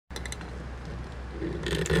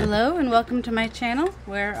Hello and welcome to my channel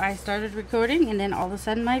where I started recording and then all of a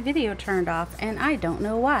sudden my video turned off and I don't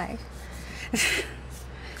know why.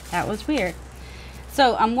 That was weird.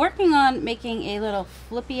 So I'm working on making a little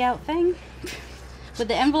flippy out thing with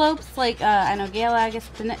the envelopes. Like I know Gail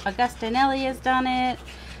Augustinelli has done it.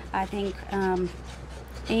 I think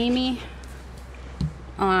Amy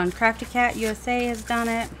on Crafty Cat USA has done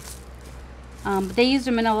it. But they used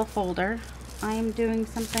a manila folder. I am doing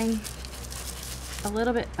something a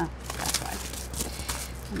little bit, oh, that's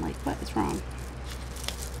why. I'm like, what is wrong?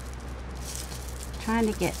 Trying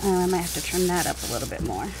to get, I might have to trim that up a little bit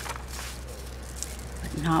more.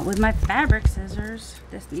 But not with my fabric scissors.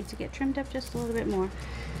 This needs to get trimmed up just a little bit more.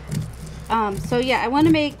 So yeah, I want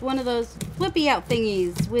to make one of those flippy out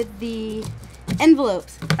thingies with the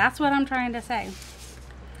envelopes. That's what I'm trying to say.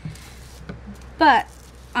 But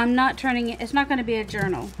I'm not turning it, it's not going to be a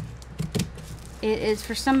journal. It is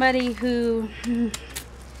for somebody who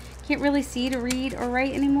can't really see to read or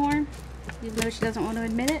write anymore, even though she doesn't want to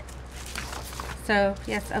admit it. So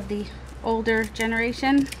yes, of the older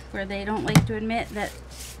generation where they don't like to admit that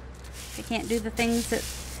they can't do the things that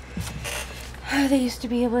they used to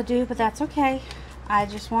be able to do, but that's okay. I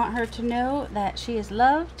just want her to know that she is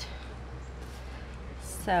loved.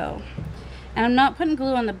 So, and I'm not putting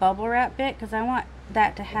glue on the bubble wrap bit because I want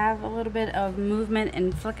that to have a little bit of movement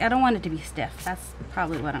and flick. I don't want it to be stiff. That's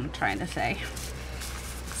probably what I'm trying to say.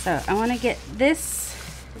 So I want to get this.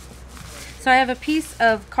 So I have a piece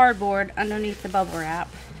of cardboard underneath the bubble wrap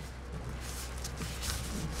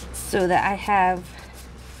so that I have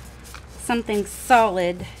something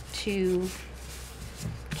solid to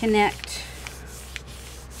connect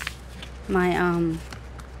my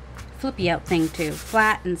flippy out thing to,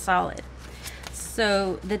 flat and solid.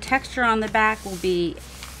 So the texture on the back will be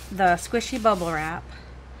the squishy bubble wrap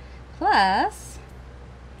plus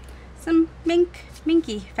some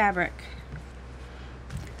minky fabric.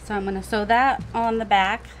 So I'm going to sew that on the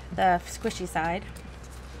back, the squishy side.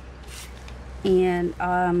 And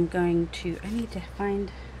I'm going to, I'm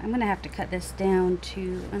going to have to cut this down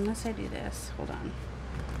to, unless I do this, hold on.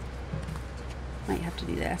 Might have to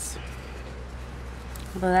do this.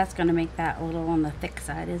 Although that's going to make that a little on the thick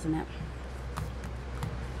side, isn't it?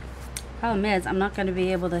 Problem is, I'm not going to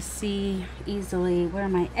be able to see easily where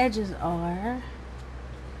my edges are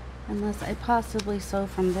unless I possibly sew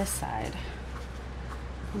from this side.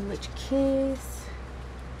 In which case,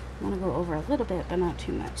 I'm going to go over a little bit, but not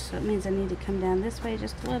too much. So it means I need to come down this way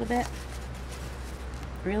just a little bit.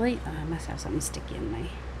 Really? Oh, I must have something sticky in my...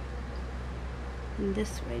 And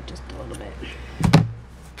this way just a little bit.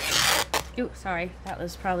 Ooh, sorry. That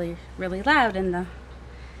was probably really loud in the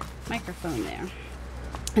microphone there.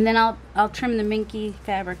 And then I'll trim the minky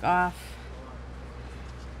fabric off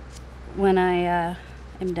when I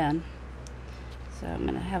am done. So I'm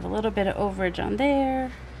going to have a little bit of overage on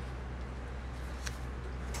there.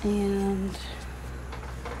 And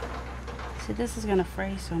see, this is going to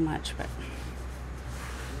fray so much, but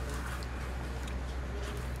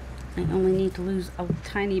I only need to lose a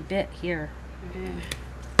tiny bit here.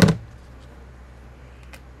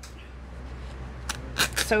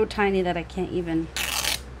 So tiny that I can't even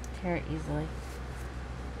tear it easily.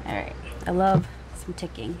 Alright, I love some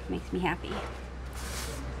ticking, makes me happy.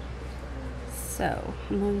 So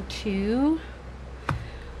I'm going to,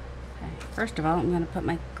 first of all, I'm going to put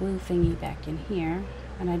my glue thingy back in here.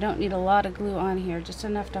 And I don't need a lot of glue on here, just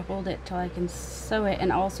enough to hold it till I can sew it,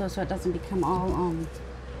 and also so it doesn't become all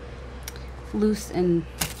loose and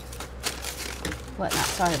whatnot.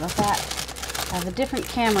 Sorry about that. I have a different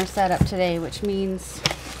camera set up today, which means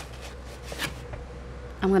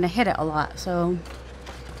I'm going to hit it a lot, so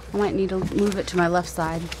I might need to move it to my left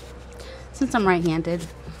side since I'm right-handed.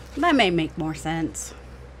 That may make more sense.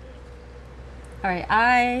 Alright,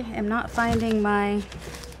 I am not finding my...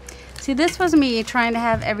 See, this was me trying to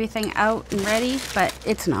have everything out and ready, but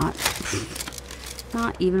it's not.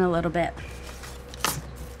 Not even a little bit.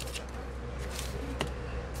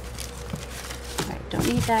 Alright, don't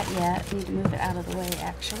need that yet. Need to move it out of the way,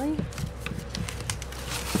 actually.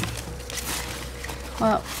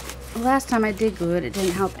 Well, last time I did glue it, it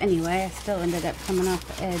didn't help anyway. I still ended up coming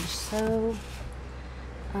off the edge, so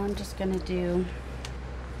I'm just going to do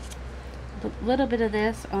a little bit of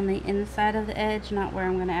this on the inside of the edge, not where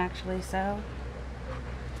I'm going to actually sew,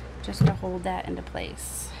 just to hold that into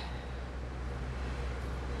place.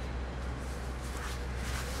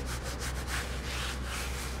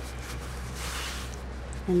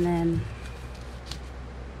 And then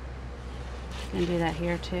I'm going to do that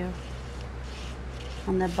here too.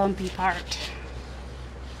 On the bumpy part,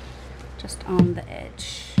 just on the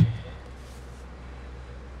edge.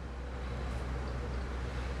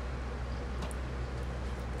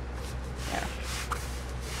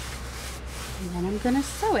 then I'm gonna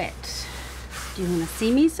sew it. Do you want to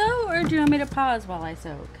see me sew, or do you want me to pause while I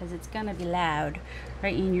sew? Because it's gonna be loud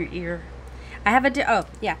right in your ear. I have oh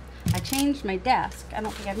yeah, I changed my desk. I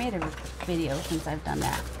don't think I've made a video since I've done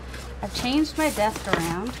that. I've changed my desk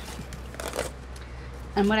around,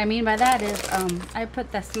 and what I mean by that is I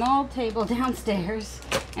put the small table downstairs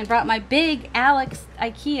and brought my big Alex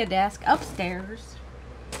IKEA desk upstairs,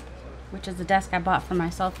 which is the desk I bought for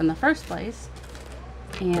myself in the first place,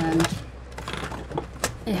 and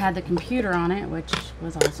it had the computer on it, which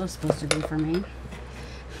was also supposed to be for me,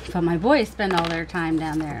 but my boys spend all their time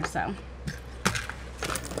down there. So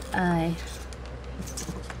and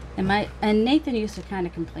Nathan used to kind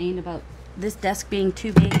of complain about this desk being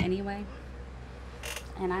too big anyway,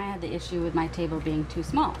 and I had the issue with my table being too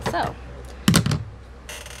small. So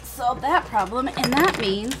solved that problem, and that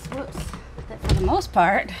means, whoops, that for the most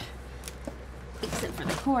part, except for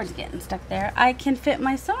the cords getting stuck there, I can fit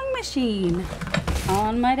my sewing machine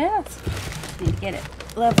on my desk and get it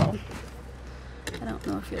level. I don't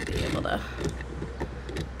know if you'll be able to.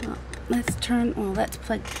 Well, let's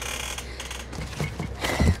plug.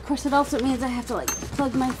 Of course, it also means I have to like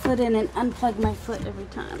plug my foot in and unplug my foot every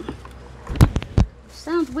time. Which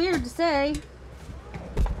sounds weird to say.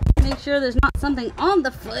 Make sure there's not something on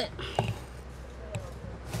the foot.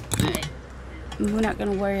 Alright. We're not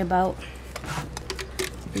going to worry about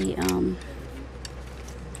the,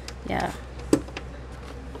 yeah.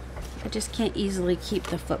 I just can't easily keep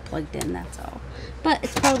the foot plugged in, that's all. But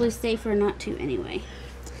it's probably safer not to anyway.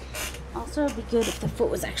 Also, it'd be good if the foot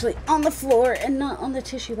was actually on the floor and not on the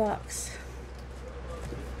tissue box.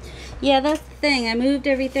 Yeah, that's the thing. I moved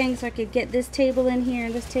everything so I could get this table in here,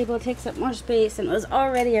 and this table takes up more space, and it was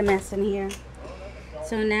already a mess in here.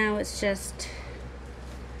 So now it's just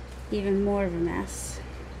even more of a mess.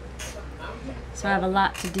 So I have a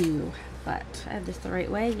lot to do, but I have this the right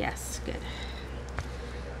way. Yes, good.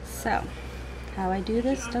 So, how I do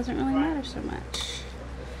this doesn't really matter so much.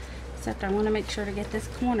 Except I want to make sure to get this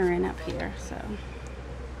corner in up here. So, I'm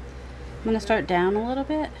going to start down a little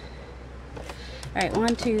bit. Alright,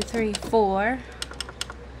 1, 2, 3, 4.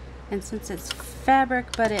 And since it's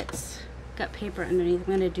fabric, but it's got paper underneath, I'm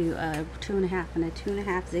going to do a 2.5 and a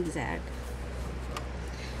 2.5 zigzag.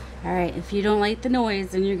 Alright, if you don't like the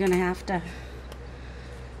noise, then you're going to have to,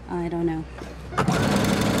 I don't know.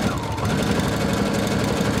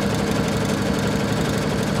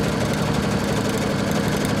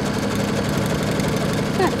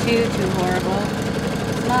 Too horrible.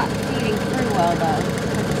 It's not feeding through well though,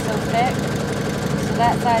 because it's so thick. So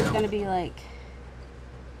that side's going to be like,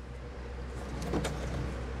 let's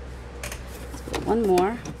put one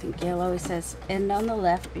more. I think Gail always says end on the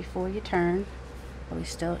left before you turn. Are we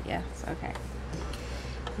still? Yes, okay.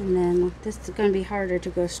 And then this is going to be harder to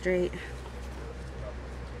go straight,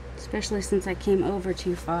 especially since I came over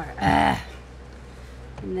too far. And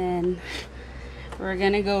then we're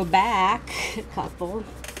going to go back a couple.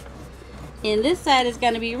 And this side is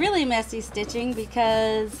going to be really messy stitching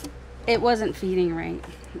because it wasn't feeding right.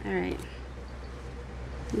 Alright.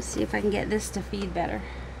 Let's see if I can get this to feed better.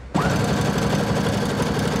 Because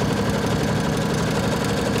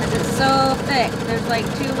it's so thick. There's like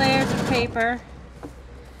 2 layers of paper.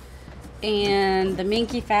 And the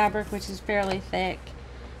minky fabric, which is fairly thick.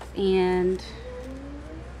 And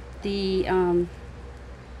the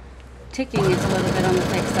ticking is a little bit on the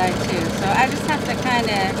thick side too. So I just have to kind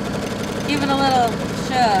of give it a little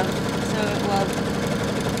shove so it will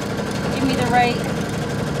give me the right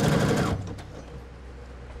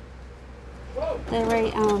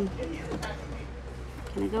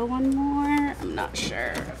can I go one more? I'm not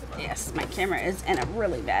sure. Yes, my camera is in a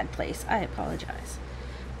really bad place. I apologize.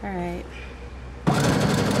 Alright.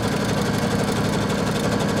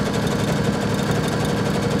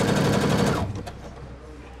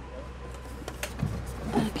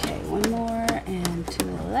 Okay, one more and to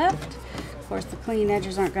the left. Of course, the clean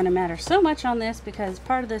edges aren't going to matter so much on this because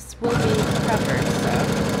part of this will be covered. So,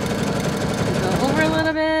 we'll go over a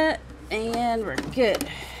little bit and we're good.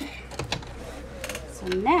 So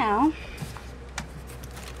now,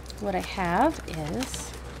 what I have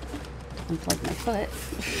is unplug my foot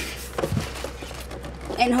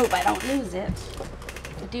and hope I don't lose it.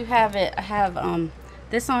 I do have it. I have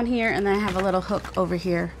this on here, and then I have a little hook over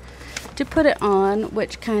here to put it on,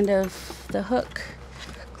 which kind of the hook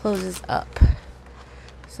closes up.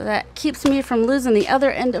 So that keeps me from losing the other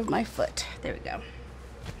end of my foot. There we go.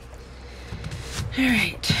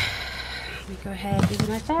 Alright. Let me go ahead and use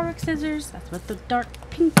my fabric scissors. That's what the dark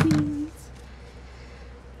pink means.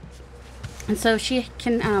 And so she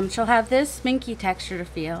can, she'll have this minky texture to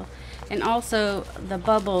feel. And also the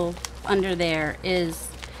bubble under there is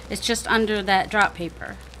It's just under that drop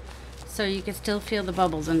paper. So you can still feel the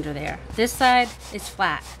bubbles under there. This side is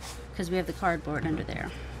flat because we have the cardboard under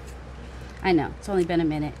there. I know, it's only been a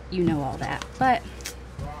minute. You know all that. But,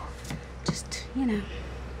 just, you know.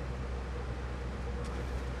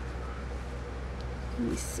 Let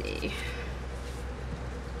me see.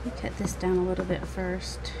 Let me cut this down a little bit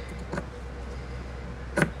first.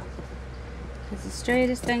 Because the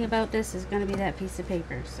straightest thing about this is going to be that piece of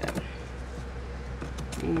paper, so.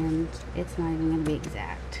 And it's not even going to be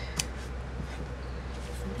exact.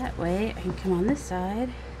 And that way, I can come on this side,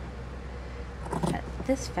 cut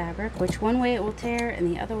this fabric, which one way it will tear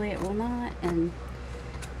and the other way it will not, and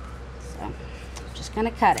so I'm just going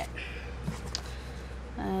to cut it.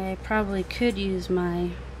 I probably could use my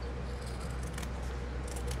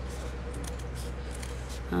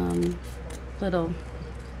little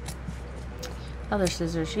other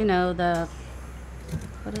scissors, you know, the,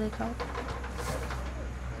 what are they called?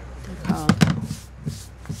 They're called,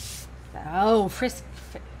 oh, frisk.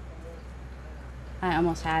 I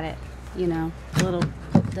almost had it, you know, the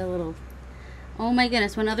little, oh my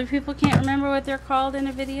goodness, when other people can't remember what they're called in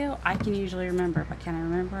a video, I can usually remember, but can I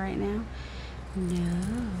remember right now?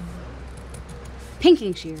 No.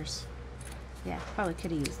 Pinking shears. Yeah, probably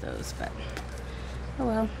could have used those, but oh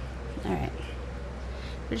well. Alright.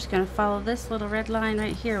 We're just going to follow this little red line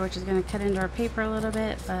right here, which is going to cut into our paper a little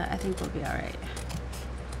bit, but I think we'll be alright.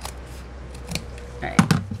 Alright,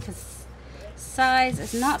 because size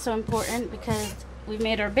is not so important because we've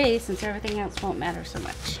made our base, and so everything else won't matter so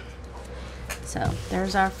much. So,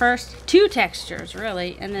 there's our first two textures,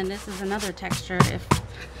 really, and then this is another texture if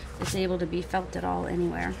it's able to be felt at all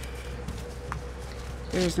anywhere.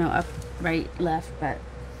 There is no up, right, left, but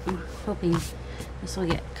I'm hoping this will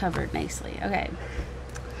get covered nicely. Okay.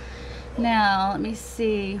 Now, let me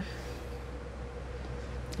see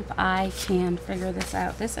if I can figure this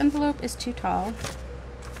out. This envelope is too tall,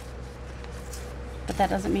 but that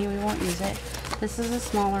doesn't mean we won't use it. This is a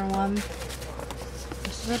smaller one.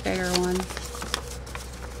 This is a bigger one.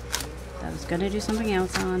 I was going to do something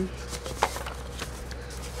else on.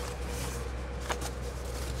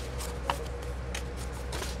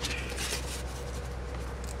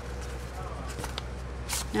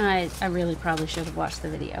 I really probably should have watched the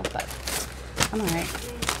video, but I'm alright.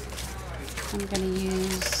 I'm going to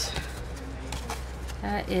use,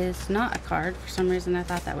 that is not a card. For some reason I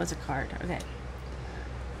thought that was a card. Okay.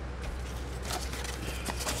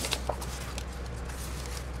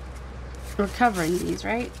 We're covering these,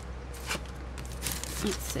 right?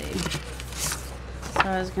 Let's see. So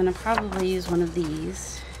I was going to probably use one of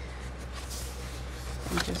these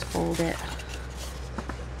and just fold it.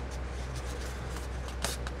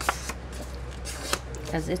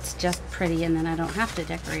 Because it's just pretty, and then I don't have to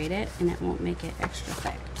decorate it, and it won't make it extra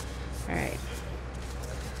thick. Alright.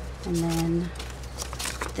 And then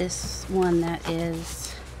this one that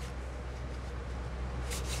is,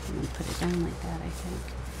 I'm going to put it down like that, I think.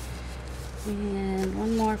 And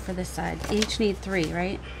one more for this side. Each need 3,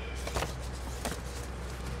 right?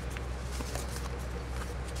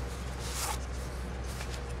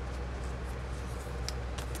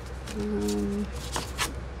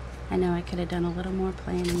 I know I could have done a little more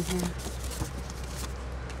planning here.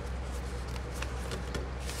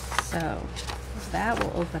 So that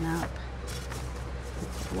will open up.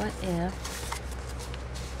 What if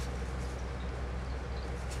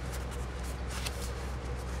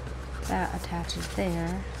that attaches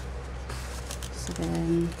there? So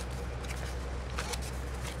then,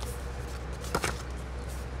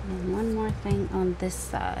 and one more thing on this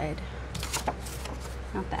side.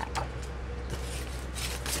 Not that.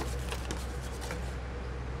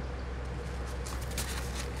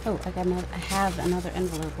 Oh, I have another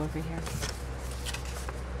envelope over here.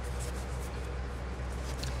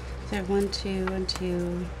 So 1, 2, 1,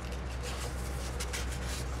 2.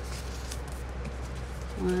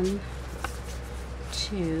 1,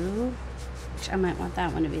 2. Which I might want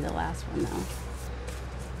that one to be the last one though.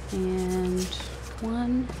 And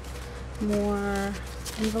one more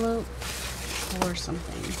envelope or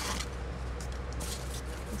something.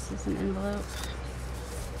 This is an envelope.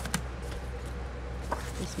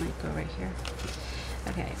 This might go right here.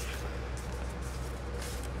 Okay.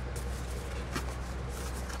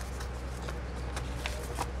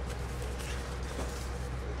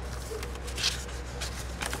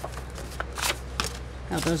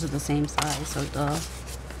 Oh, those are the same size, so duh.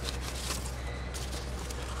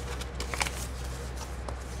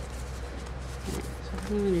 Okay, so I'm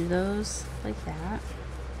going to do those like that.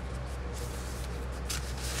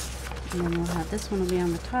 And then we'll have this one will be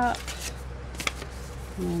on the top.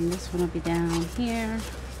 And then this one will be down here.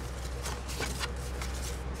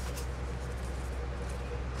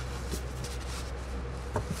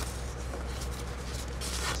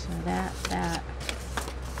 that,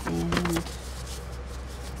 and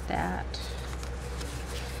that.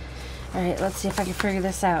 Alright, let's see if I can figure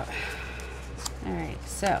this out. Alright,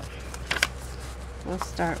 so we'll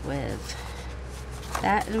start with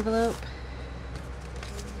that envelope,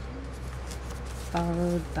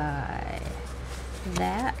 followed by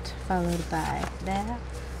that, followed by that,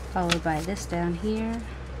 followed by this down here.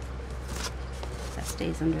 That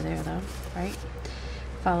stays under there though, right?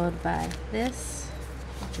 Followed by this,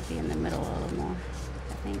 which will be in the middle a little more,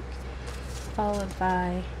 I think. Followed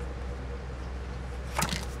by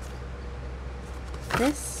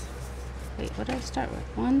this. Wait, what did I start with?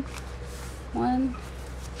 One.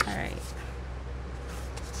 Alright.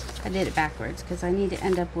 I did it backwards because I need to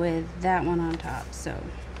end up with that one on top. So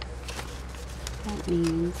that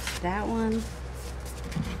means that one.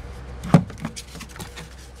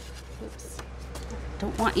 Oops.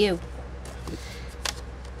 Don't want you.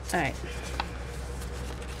 Alright.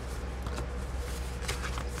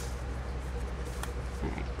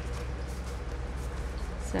 Alright.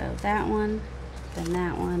 So that one, then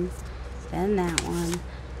that one, then that one,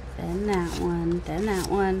 then that one, then that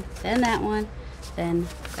one, then that one, then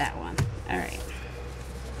that one. Alright.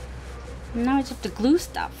 Now I just have to glue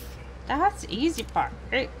stuff. That's the easy part,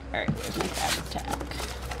 right? Alright, where's my fabric tag?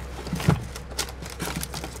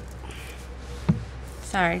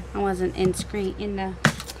 Sorry, I wasn't in the...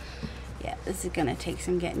 Yeah, this is gonna take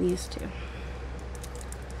some getting used to.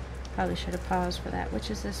 Probably should have paused for that.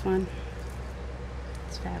 Which is this one?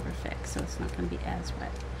 It's Fabrifix, so it's not gonna be as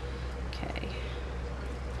wet. Okay.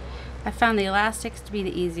 I found the elastics to be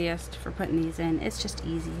the easiest for putting these in. It's just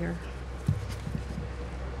easier.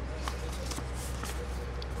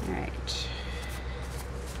 Alright.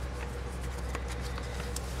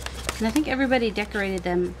 And I think everybody decorated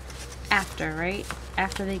them after, right?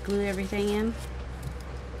 After they glued everything in.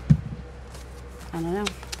 I don't know.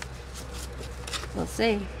 We'll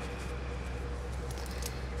see.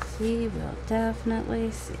 We will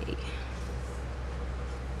definitely see.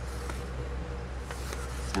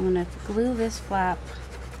 So I'm going to glue this flap.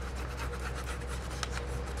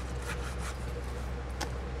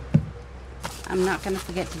 I'm not going to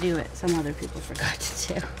forget to do it. Some other people forgot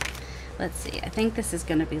to do. Let's see. I think this is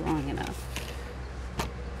going to be long enough.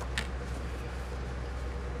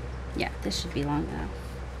 Yeah, this should be long enough.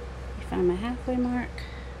 I found my halfway mark.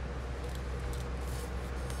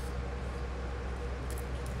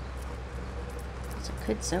 So I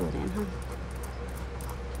could sew it in, huh?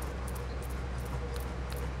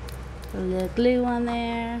 Put a little glue on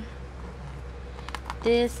there.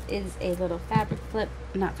 This is a little fabric flip,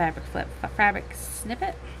 not fabric flip, but fabric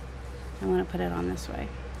snippet. I want to put it on this way.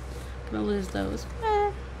 I'm gonna lose those.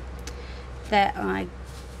 That I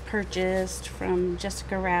purchased from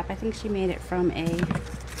Jessica Rapp. I think she made it from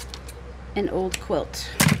an old quilt,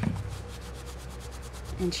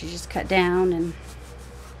 and she just cut down and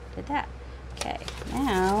did that. Okay,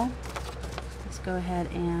 now let's go ahead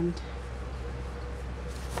and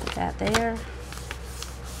put that there.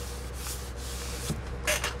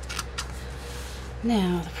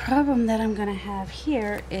 Now the problem that I'm gonna have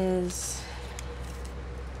here is,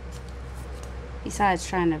 besides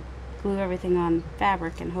trying to glue everything on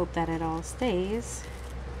fabric and hope that it all stays,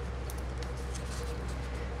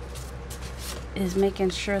 is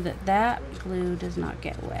making sure that that glue does not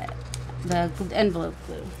get wet, the envelope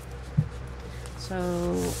glue.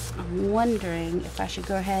 So I'm wondering if I should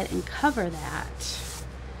go ahead and cover that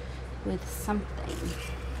with something,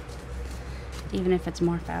 even if it's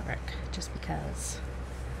more fabric, just because.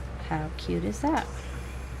 How cute is that?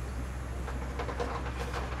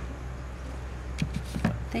 I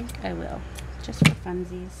think I will, just for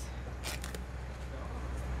funsies.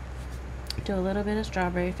 Do a little bit of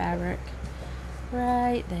strawberry fabric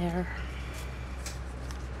right there.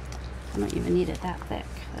 I don't even need it that thick.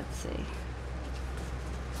 Let's see.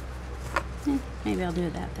 Maybe I'll do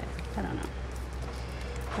it that thick. I don't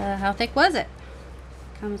know. How thick was it?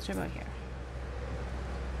 Comments about here.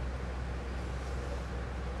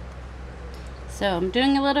 So I'm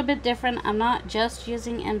doing a little bit different. I'm not just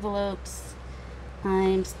using envelopes.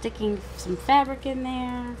 I'm sticking some fabric in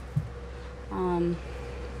there. I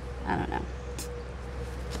don't know.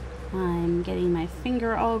 I'm getting my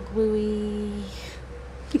finger all gluey.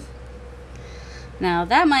 Now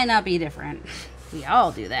that might not be different. We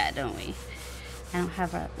all do that, don't we? I don't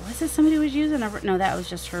have a, was it somebody was using a, no, that was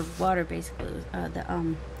just her water-based glue. I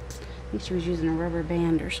think she was using a rubber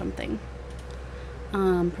band or something.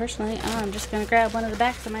 Personally, I'm just going to grab one of the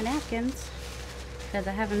backs of my napkins, because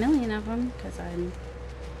I have a million of them, because I'm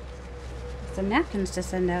some napkins to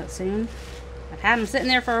send out soon. I've had them sitting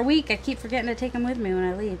there for a week. I keep forgetting to take them with me when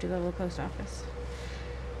I leave to go to the post office.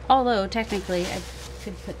 Although technically I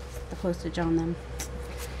could put the postage on them.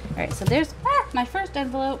 Alright, so there's my first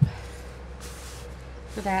envelope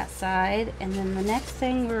for that side. And then the next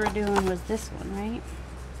thing we were doing was this one, right?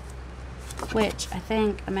 Which I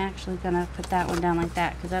think I'm actually going to put that one down like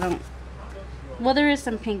that because I don't... Well, there is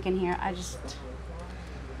some pink in here. I don't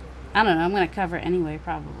know. I'm going to cover it anyway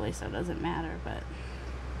probably, so it doesn't matter. But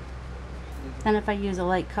then if I use a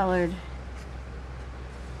light colored...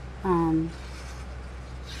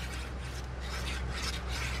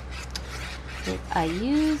 if I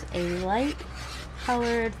use a light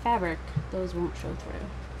colored fabric, those won't show through.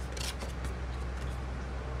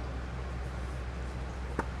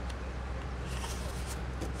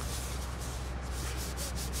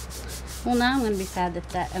 Well, now I'm going to be sad that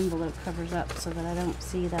that envelope covers up so that I don't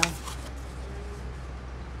see the...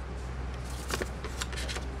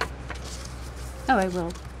 Oh, I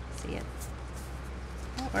will see it.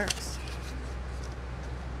 That works.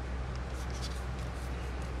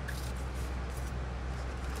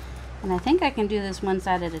 And I think I can do this one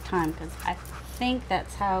side at a time because I think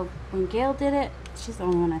that's how, when Gail did it, she's the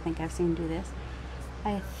only one I think I've seen do this.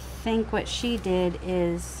 I think what she did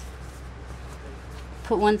is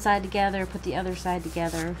put one side together, put the other side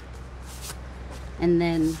together, and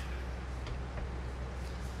then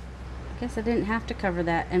I guess I didn't have to cover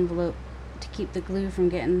that envelope to keep the glue from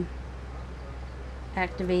getting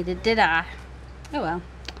activated, did I? Oh well,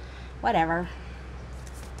 whatever.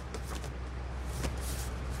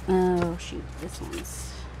 Oh shoot, this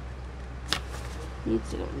one's needs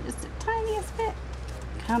to go in just the tiniest bit.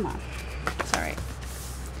 Come on, it's alright.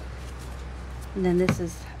 And then this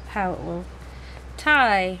is how it will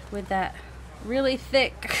tie with that really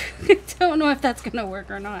thick. I don't know if that's gonna work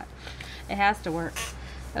or not. It has to work.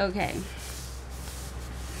 Okay.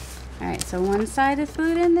 Alright, so one side is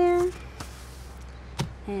glued in there.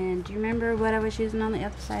 And do you remember what I was using on the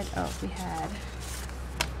other side? Oh, we had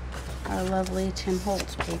our lovely Tim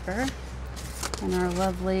Holtz paper and our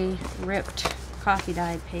lovely ripped coffee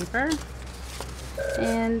dyed paper.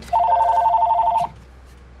 And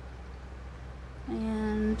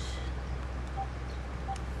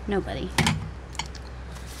nobody.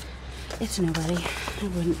 It's nobody. I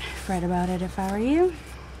wouldn't fret about it if I were you.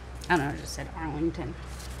 I don't know, I just said Arlington.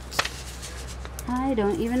 I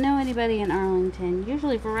don't even know anybody in Arlington.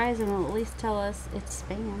 Usually Verizon will at least tell us it's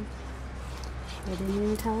spam. They didn't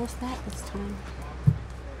even tell us that this time.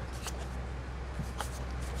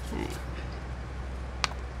 Alright.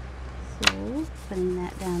 So, putting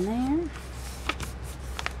that down there.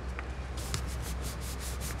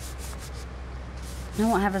 I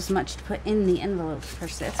won't have as much to put in the envelopes per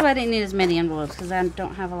se. That's why I didn't need as many envelopes, because I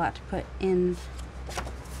don't have a lot to put in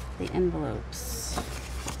the envelopes.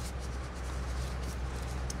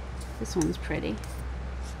 This one's pretty.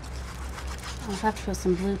 I'll have to put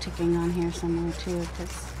some blue ticking on here somewhere too,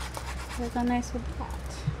 because it'll go nice with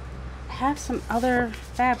that. I have some other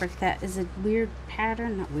fabric that is a weird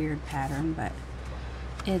pattern, not weird pattern, but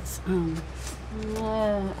it's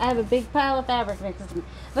I have a big pile of fabric next to me.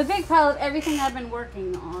 A big pile of everything I've been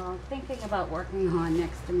working on, thinking about working on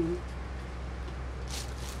next to me.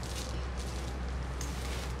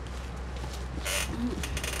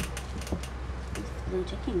 Blue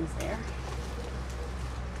ticking is there.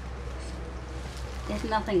 If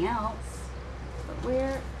nothing else. But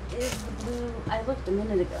where is the blue? I looked a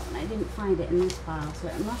minute ago and I didn't find it in this file, so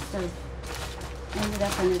it must have ended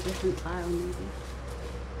up in a different file maybe.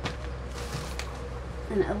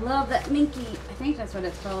 And I love that minky, I think that's what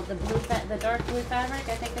it's called, the dark blue fabric.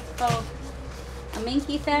 I think it's called a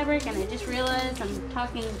minky fabric, and I just realized I'm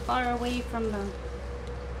talking far away from the...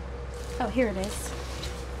 Oh, here it is.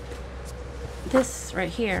 This right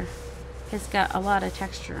here has got a lot of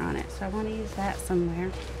texture on it, so I want to use that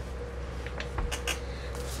somewhere.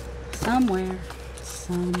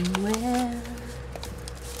 Somewhere.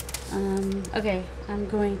 Okay, I'm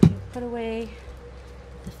going to put away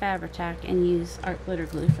the Fabri-Tac and use art glitter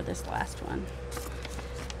glue for this last one.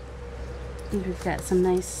 And we've got some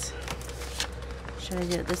nice... Should I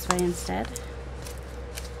do it this way instead?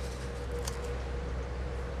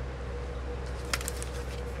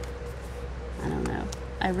 I don't know.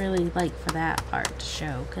 I really like for that art to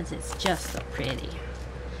show because it's just so pretty.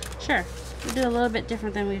 Sure, we'll do a little bit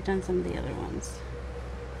different than we've done some of the other ones.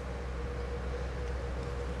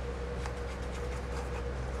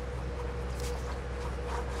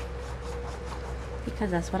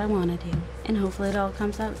 Because that's what I want to do. And hopefully it all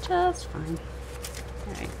comes out just fine.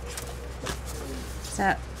 Alright.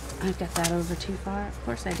 So, I've got that over too far. Of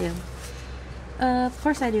course I do. Of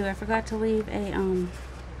course I do. I forgot to leave a,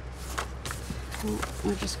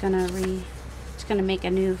 we're just gonna make a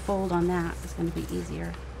new fold on that. It's gonna be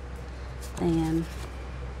easier. than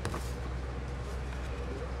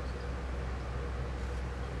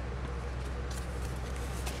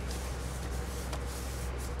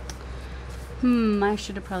I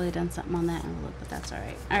should have probably done something on that envelope, but that's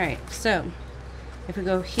alright. Alright, so if we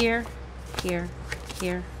go here, here,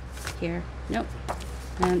 here, here, nope,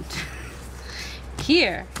 and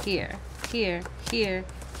here, here, here, here,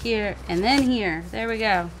 here, and then here. There we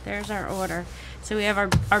go. There's our order. So we have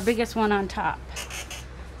our biggest one on top.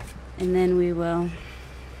 And then we will,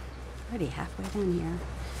 already halfway down here,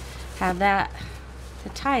 have that to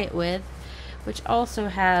tie it with, which also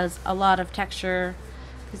has a lot of texture,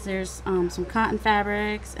 because there's some cotton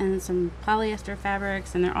fabrics and some polyester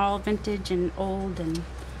fabrics, and they're all vintage and old, and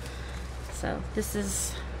so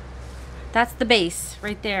that's the base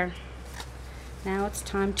right there. Now it's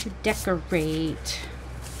time to decorate.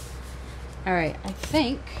 Alright, I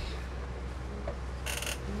think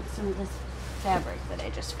some of this fabric that I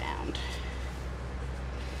just found.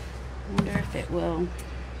 I wonder if it will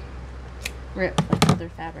rip like other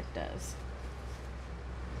fabric does.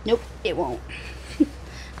 Nope, it won't.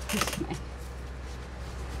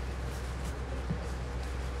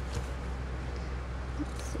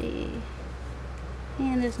 Let's see.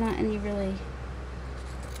 And there's not any really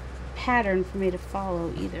pattern for me to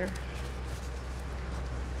follow either.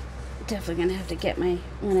 Definitely gonna have to get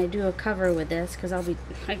when I do a cover with this, because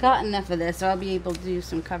I got enough of this, so I'll be able to do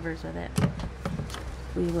some covers with it.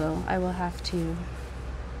 I will have to.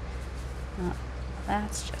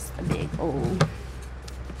 That's just a big old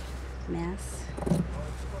mess.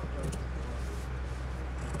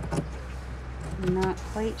 I'm not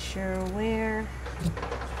quite sure where.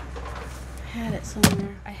 I had it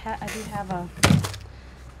somewhere. I do have a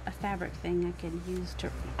fabric thing I could use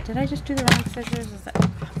to. Did I just do the wrong scissors? Is that?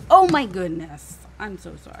 Oh my goodness! I'm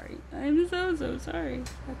so sorry. I'm so sorry.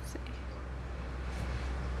 Let's see.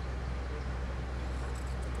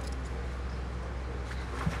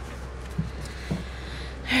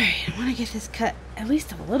 Alright, I want to get this cut at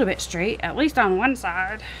least a little bit straight, at least on one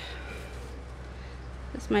side.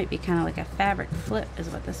 This might be kind of like a fabric flip is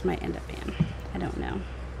what this might end up being. I don't know.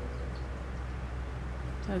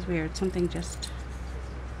 That was weird. Something just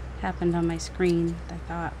happened on my screen, I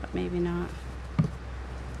thought, but maybe not.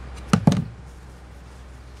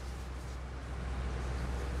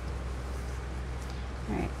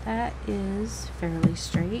 Alright, that is fairly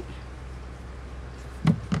straight.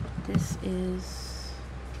 This is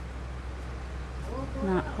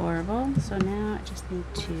not horrible, so now I just need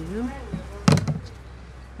to,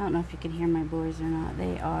 I don't know if you can hear my boys or not,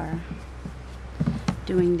 they are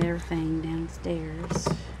doing their thing downstairs.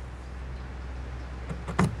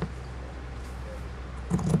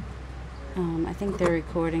 I think they're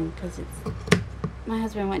recording because my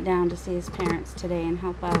husband went down to see his parents today and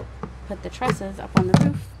help out put the trusses up on the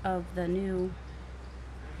roof of the new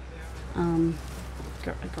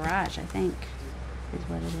garage, I think is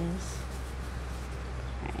what it is.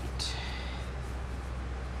 Alright.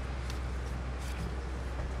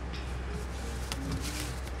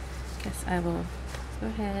 Guess I will go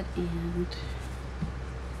ahead and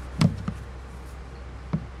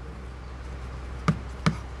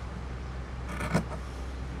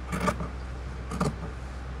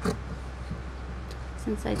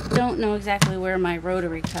since I don't know exactly where my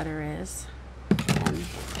rotary cutter is,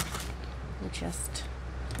 we'll just,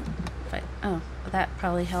 oh, that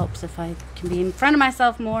probably helps if I can be in front of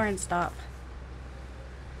myself more and stop.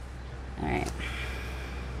 Alright.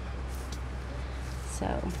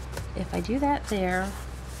 So, if I do that there,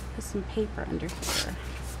 put some paper under here.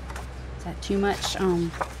 Is that too much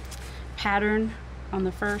pattern on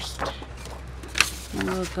the first? And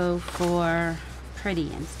we'll go for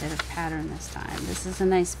pretty instead of pattern this time. This is a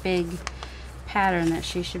nice big pattern that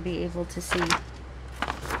she should be able to see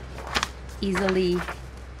easily.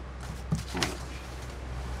 Right.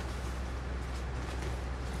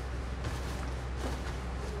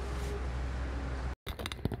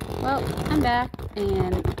 Well, I'm back,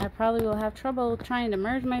 and I probably will have trouble trying to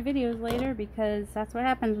merge my videos later because that's what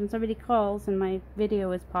happens when somebody calls and my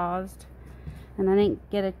video is paused and I didn't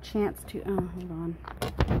get a chance to, oh, hold on.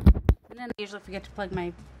 And then I usually forget to plug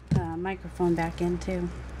my microphone back in too.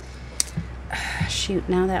 Shoot,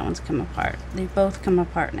 now that one's come apart. They both come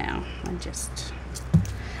apart now.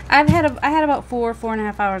 I had about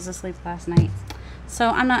 4.5 hours of sleep last night. So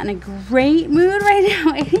I'm not in a great mood right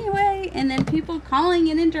now anyway. And then people calling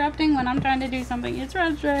and interrupting when I'm trying to do something, it's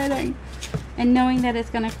frustrating. And knowing that it's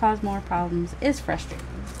going to cause more problems is frustrating.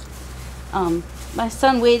 My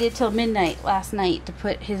son waited till midnight last night to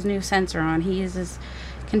put his new sensor on. He uses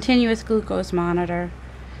continuous glucose monitor.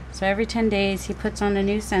 So every 10 days he puts on a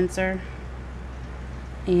new sensor.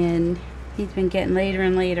 And He's been getting later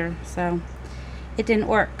and later, so it didn't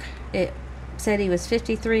work. It said he was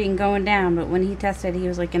 53 and going down, but when he tested, he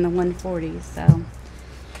was like in the 140s. So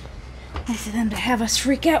nice of them to have us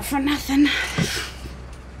freak out for nothing.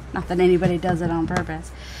 Not that anybody does it on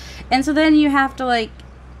purpose. And so then you have to, like,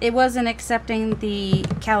 it wasn't accepting the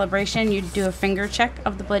calibration. You do a finger check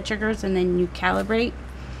of the blood sugars and then you calibrate,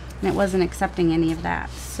 and it wasn't accepting any of that.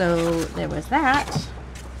 So there was that.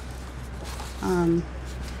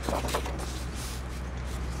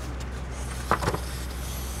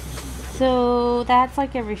 So that's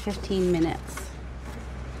like every 15 minutes.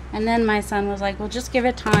 And then my son was like, well, just give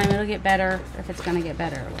it time. It'll get better if it's going to get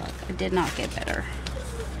better. Well, it did not get better.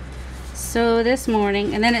 So this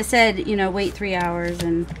morning, and then it said, you know, wait 3 hours,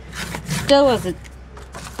 and still wasn't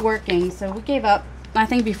working. So we gave up. I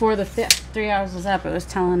think before the 3 hours was up, it was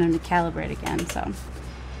telling him to calibrate again. So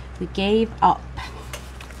we gave up.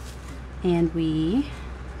 And we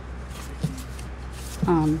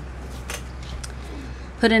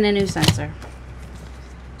put in a new sensor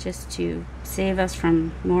just to save us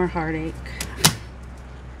from more heartache,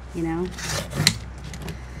 you know.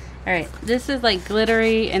 All right, this is like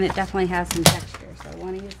glittery and it definitely has some texture, so I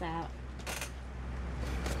want to use that.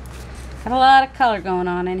 Got a lot of color going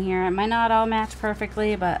on in here. It might not all match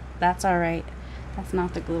perfectly, but that's all right. That's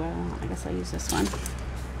not the glue I want. I guess I'll use this one.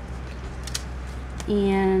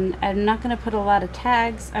 And I'm not going to put a lot of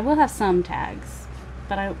tags. I will have some tags,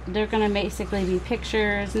 but they're going to basically be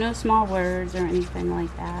pictures, no small words or anything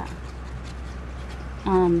like that.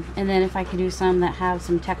 And then if I can do some that have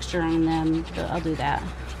some texture on them, I'll do that.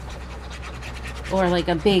 Or like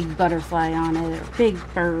a big butterfly on it, or big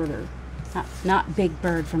bird, or not Big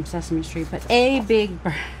Bird from Sesame Street, but a big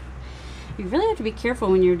bird. You really have to be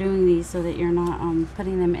careful when you're doing these so that you're not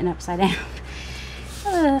putting them in upside down.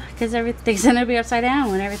 Because everything's going to be upside down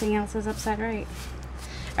when everything else is upside right.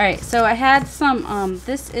 Alright, so I had some,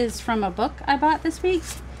 this is from a book I bought this week.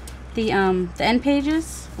 The end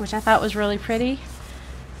pages, which I thought was really pretty.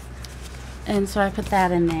 And so I put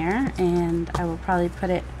that in there, and I will probably put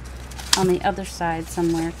it on the other side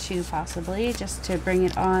somewhere too, possibly, just to bring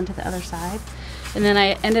it on to the other side. And then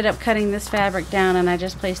I ended up cutting this fabric down and I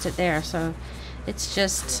just placed it there. So it's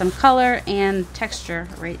just some color and texture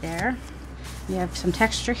right there. We have some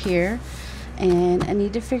texture here, and I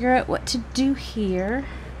need to figure out what to do here.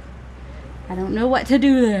 I don't know what to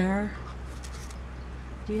do there.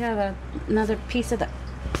 Do you have another piece of the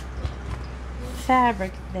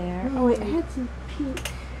fabric there? Oh wait, I had some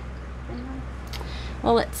pink.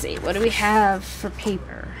 Well, let's see. What do we have for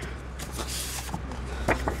paper?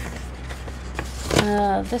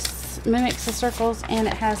 This mimics the circles, and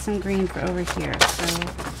it has some green for over here. So,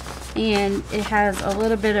 and it has a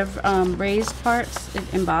little bit of raised parts.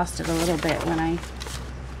 It embossed it a little bit when I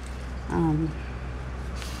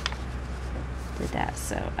did that.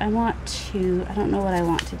 So I want to, I don't know what I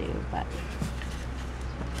want to do, but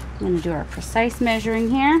I'm going to do our precise measuring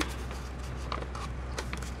here.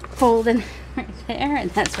 Folding right there,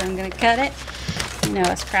 and that's where I'm going to cut it. You know,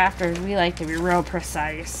 us crafters, we like to be real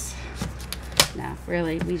precise. No,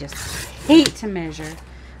 really, we just hate to measure,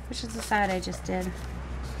 which is the side I just did.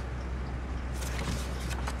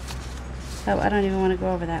 Oh, I don't even want to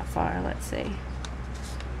go over that far. Let's see.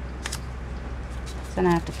 So now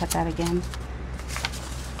I have to cut that again.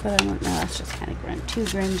 But I don't know, that's just kind of too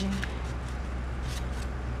grungy.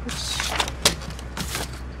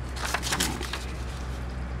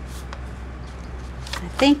 I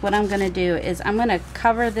think what I'm going to do is I'm going to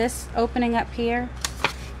cover this opening up here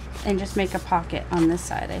and just make a pocket on this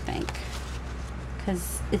side, I think.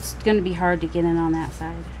 Because it's going to be hard to get in on that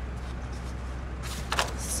side.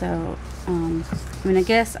 So, I mean, I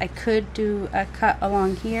guess I could do a cut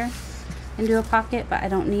along here and do a pocket, but I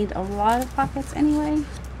don't need a lot of pockets anyway.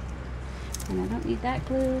 And I don't need that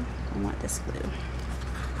glue. I want this glue.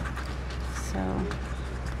 So,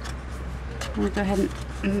 I'm going to go ahead and,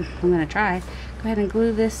 I'm going to try. Go ahead and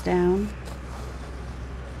glue this down.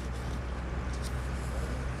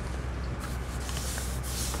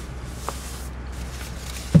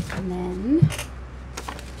 And then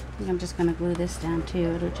I'm just going to glue this down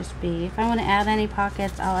too. It'll just be, if I want to add any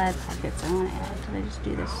pockets, I'll add pockets. I want to add, can I just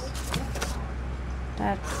do this?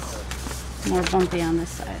 That's more bumpy on this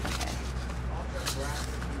side. Okay.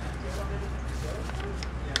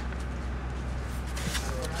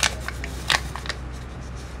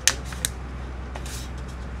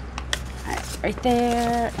 Alright, right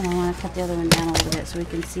there. And I want to cut the other one down a little bit so we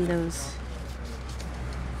can see those.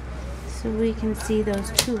 So we can see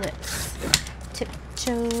those tulips.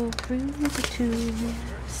 Tiptoe through the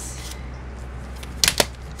tulips.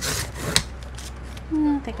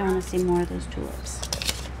 I think I want to see more of those tulips.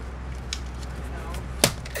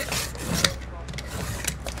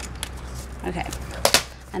 Okay.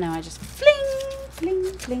 I know I just fling,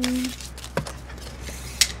 fling, fling.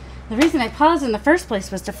 The reason I paused in the first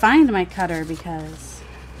place was to find my cutter because,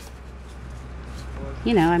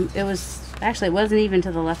 you know, it wasn't even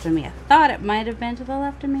to the left of me. I thought it might have been to the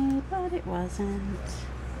left of me, but it wasn't.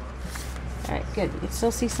 Alright, good. You can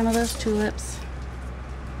still see some of those tulips.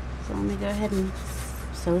 So let me go ahead and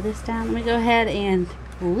sew this down. Let me go ahead and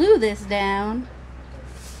glue this down.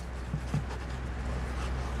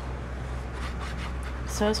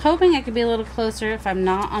 So I was hoping I could be a little closer if I'm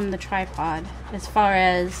not on the tripod, as far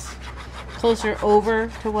as closer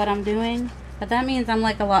over to what I'm doing. But that means I'm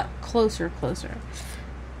like a lot closer.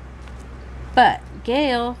 But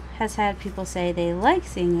Gail has had people say they like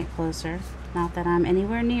seeing it closer. Not that I'm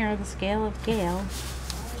anywhere near the scale of Gail.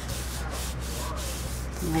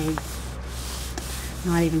 Like,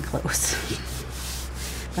 not even close.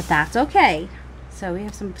 But that's okay. So we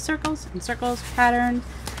have some circles and circles pattern,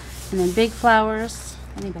 and then big flowers.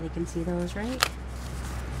 Anybody can see those, right?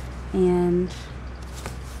 And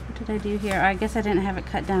what did I do here? I guess I didn't have it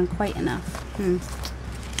cut down quite enough.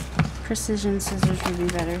 Precision scissors would be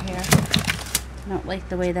better here. I don't like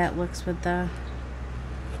the way that looks with the...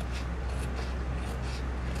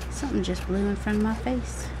 Something just blew in front of my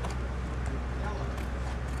face.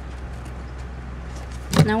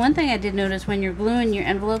 Now, one thing I did notice, when you're gluing your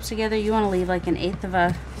envelopes together, you want to leave like an eighth of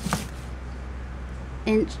an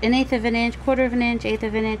inch, quarter of an inch, eighth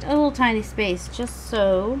of an inch, a little tiny space, just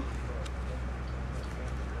so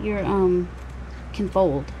your can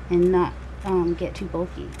fold and not get too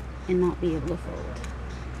bulky and not be able to fold.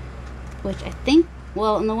 Which I think,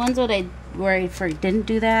 well, in the ones that where I didn't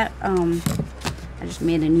do that, I just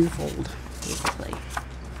made a new fold, basically.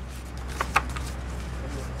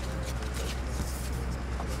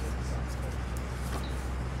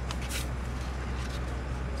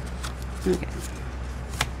 Okay.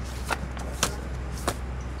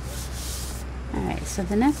 Alright, so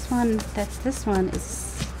the next one, this one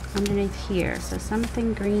is underneath here. So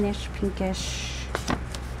something greenish, pinkish,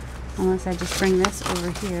 unless I just bring this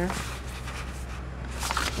over here.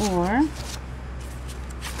 Or,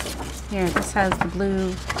 here, this has the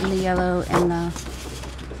blue and the yellow and the,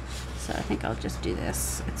 so I think I'll just do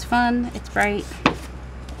this. It's fun, it's bright,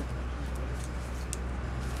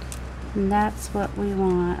 and that's what we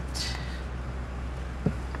want.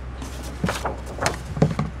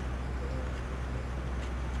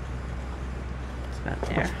 It's about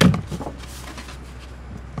there.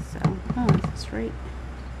 So, oh, that's right.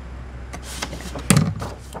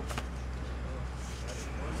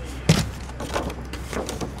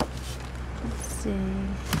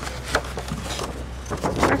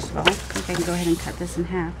 First of all, I think I can go ahead and cut this in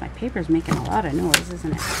half. My paper's making a lot of noise,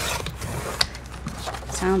 isn't it?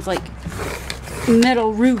 Sounds like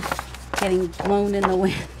metal roof getting blown in the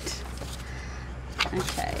wind.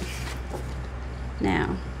 Okay.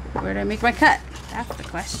 Now, where do I make my cut? That's the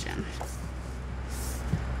question.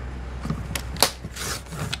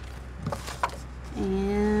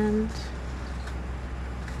 And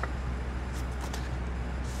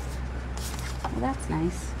well, that's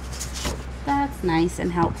nice. That's nice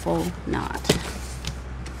and helpful. Not.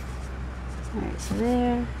 Alright, so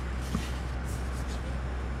there.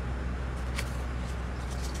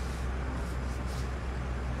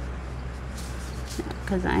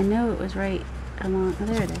 Because I know it was right along. Oh,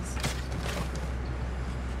 there it is.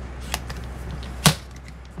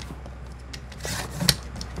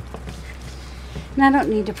 And I don't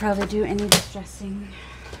need to probably do any distressing.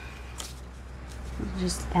 It'll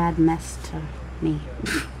just add mess to me.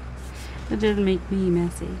 It doesn't make me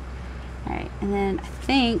messy. Alright, and then I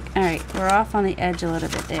think, alright, we're off on the edge a little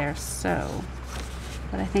bit there, so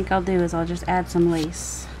what I think I'll do is I'll just add some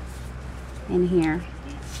lace in here.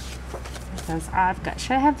 Because I've got,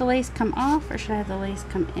 should I have the lace come off or should I have the lace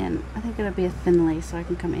come in? I think it'll be a thin lace so I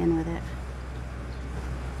can come in with it.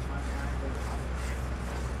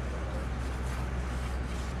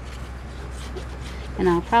 And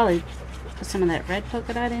I'll probably put some of that red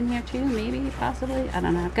polka dot in here too, maybe, possibly. I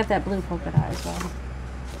don't know. I've got that blue polka dot as well.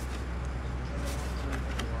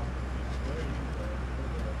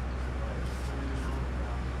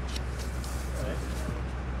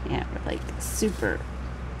 Yeah, we're like super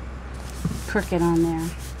crooked on there.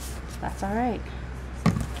 That's alright.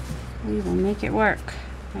 We will make it work.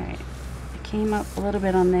 Alright. I came up a little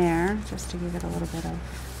bit on there just to give it a little bit of.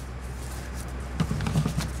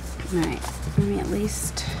 Alright. Let me at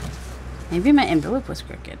least. Maybe my envelope was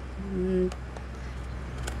crooked.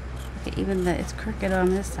 Okay, even though it's crooked on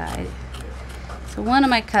this side. So one of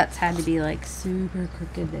my cuts had to be like super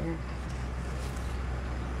crooked there.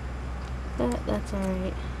 But that's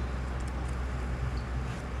alright.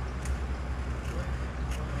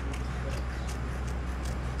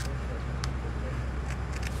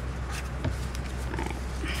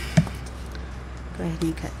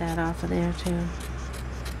 can cut that off of there too,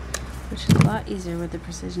 which is a lot easier with the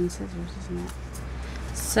precision scissors, isn't it?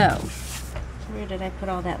 So, where did I put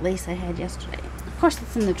all that lace I had yesterday? Of course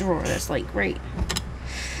it's in the drawer. That's like great.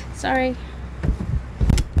 Sorry.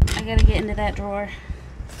 I gotta get into that drawer.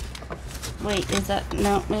 Wait, is that,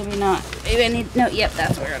 no, maybe not. Maybe I need, no, yep,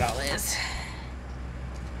 that's where it all is.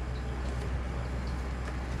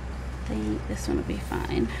 I think this one will be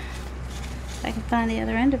fine. If I can find the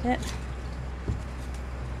other end of it.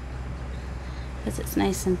 Because it's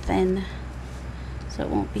nice and thin, so it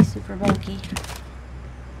won't be super bulky.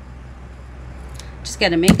 Just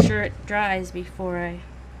gotta make sure it dries before I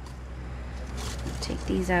take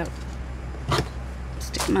these out.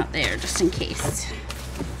 Stick them out there just in case.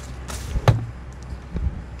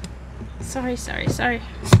 Sorry.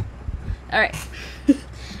 Alright.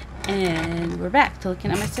 And we're back to looking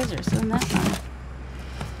at my scissors. Isn't that fun?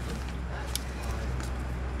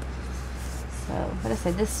 So, what I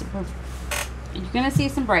said, this, you're going to see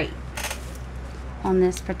some bright on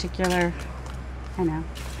this particular, I know.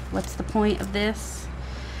 What's the point of this?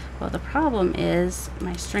 Well, the problem is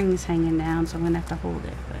my string's hanging down, so I'm going to have to hold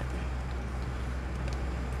it. But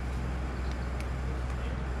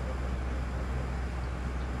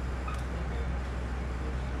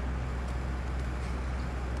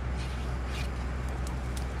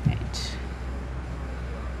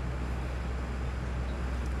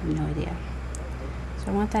no idea. So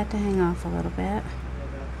I want that to hang off a little bit.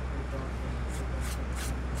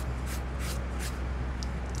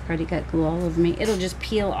 Already got glue all over me. It'll just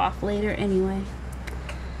peel off later anyway.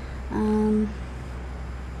 I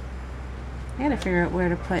gotta figure out where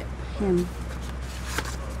to put him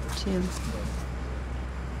too.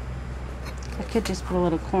 I could just put a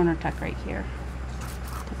little corner tuck right here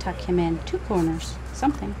to tuck him in. 2 corners,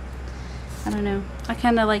 something. I don't know. I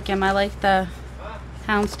kind of like him. I like the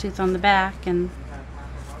houndstooth on the back, and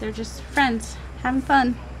they're just friends having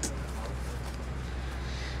fun.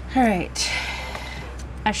 Alright,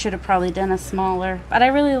 I should have probably done a smaller, but I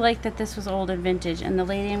really like that this was old and vintage, and the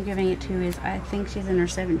lady I'm giving it to is, I think she's in her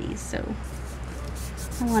 70s, so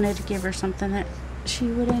I wanted to give her something that she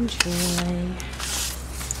would enjoy.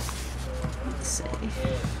 Let's see.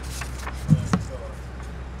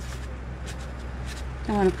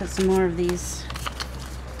 I want to put some more of these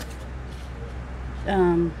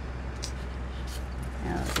I'll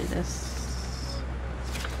do this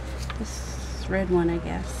red one, I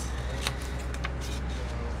guess.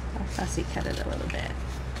 I'll fussy cut it a little bit.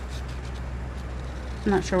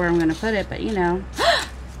 I'm not sure where I'm going to put it, but you know.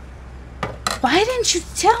 Why didn't you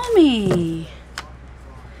tell me?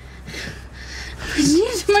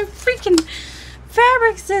 These are my freaking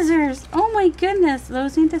fabric scissors. Oh my goodness.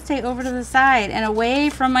 Those need to stay over to the side and away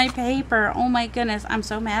from my paper. Oh my goodness. I'm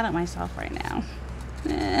so mad at myself right now.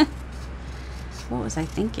 What was I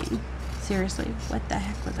thinking? Seriously, what the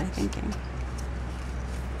heck was I thinking?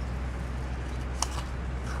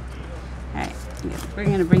 Alright, we're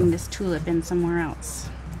going to bring this tulip in somewhere else.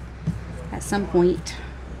 At some point.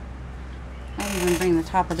 I'll even bring the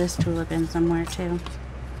top of this tulip in somewhere too.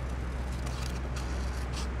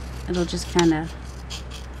 It'll just kind of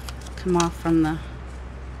come off from the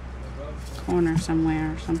corner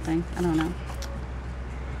somewhere or something. I don't know.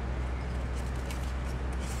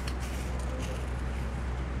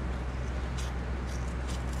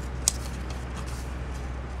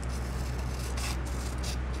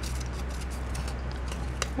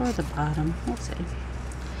 Or the bottom. We'll see.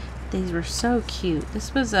 These were so cute.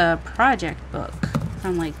 This was a project book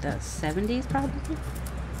from like the 70s probably.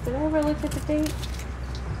 Did I ever look at the date?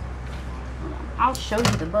 I'll show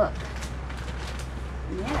you the book.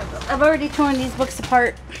 Yeah, I've already torn these books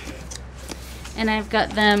apart. And I've got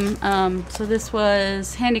them, so this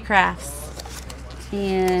was handicrafts.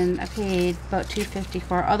 And I paid about $2.50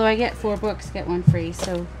 for it. Although I get 4 books, get 1 free,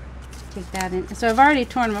 so take that in. So I've already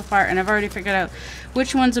torn them apart, and I've already figured out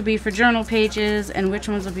which ones will be for journal pages and which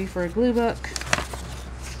ones will be for a glue book.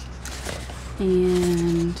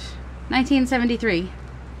 And 1973.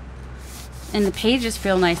 And the pages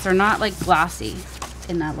feel nice. They're not like glossy,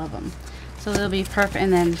 and I love them. So they'll be perfect.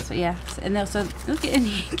 And then, so yeah, and they'll, so look at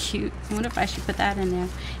cute. I wonder if I should put that in there.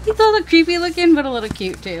 He's a little creepy looking, but a little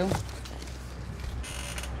cute too.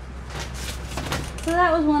 So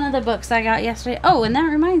that was one of the books I got yesterday. Oh, and that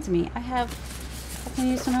reminds me, I can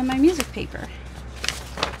use some of my music paper.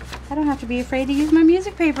 I don't have to be afraid to use my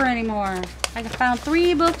music paper anymore. I found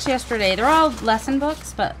 3 books yesterday. They're all lesson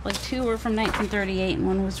books, but like 2 were from 1938 and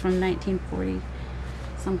 1 was from 1940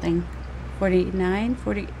 something. 49?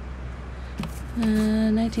 40?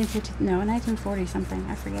 1950, no, 1940 something.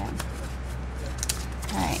 I forget.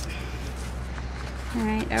 Alright.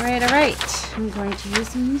 Alright, alright, alright. I'm going to use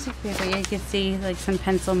some music paper. You can see like some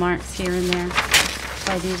pencil marks here and there.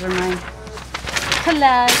 So these are my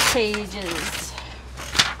collage pages.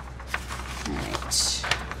 Alright.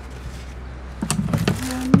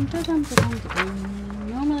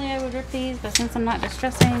 Normally I would rip these, but since I'm not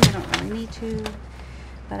distressing, I don't really need to.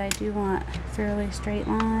 But I do want fairly straight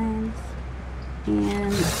lines.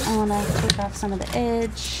 And I want to take off some of the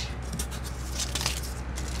edge.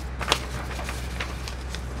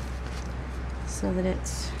 So that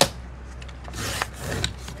it's,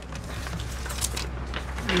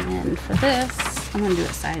 and then for this, I'm going to do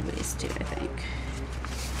it sideways too, I think.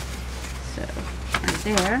 So, right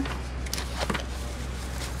there.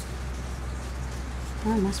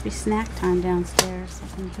 Oh, it must be snack time downstairs. I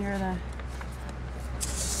can hear the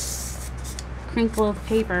crinkle of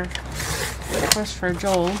paper. Of course, for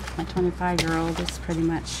Joel, my 25-year-old, it's pretty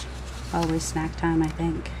much always snack time, I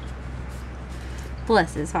think.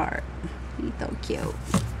 Bless his heart. He's so cute.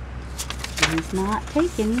 He's not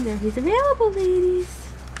taken either. He's available, ladies.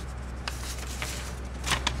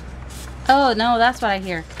 Oh, no, that's what I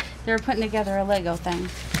hear. They're putting together a Lego thing.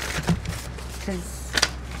 Because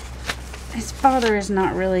his father is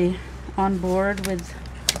not really on board with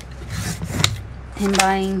him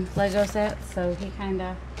buying Lego sets, so he kind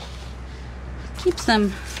of keeps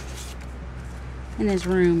them in his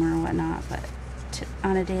room or whatnot. But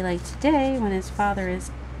on a day like today, when his father is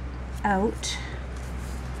out,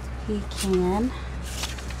 he can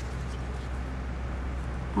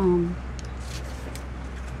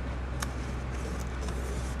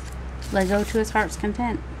Lego to his heart's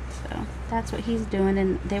content. So that's what he's doing,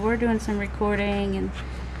 and they were doing some recording and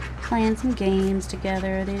playing some games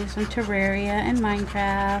together. They do some Terraria and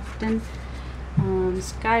Minecraft and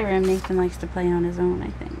Skyrim. Nathan likes to play on his own, I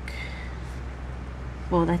think.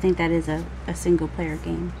 Well, I think that is a single player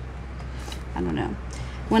game. I don't know.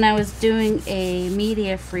 When I was doing a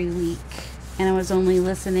media free week and I was only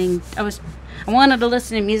listening, I wanted to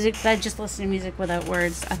listen to music, but I just listened to music without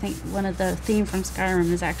words. I think one of the theme from Skyrim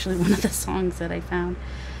is actually one of the songs that I found.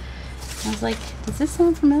 I was like, does this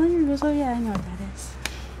sound familiar? He goes, oh yeah, I know what that is.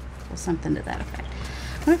 Well, something to that effect.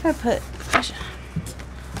 What if I put,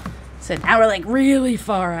 so now we're like really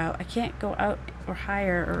far out. I can't go out or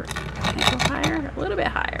higher, or can I go higher? A little bit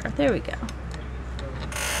higher. There we go.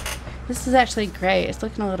 This is actually gray. It's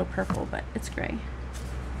looking a little purple, but it's gray.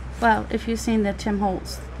 Well, if you've seen the Tim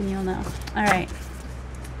Holtz, then you'll know. Alright.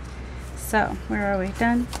 So, where are we?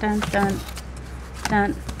 Done, done, done,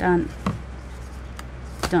 done, done,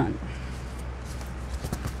 done.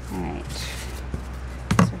 Alright.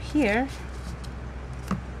 So here,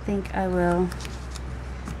 I think I will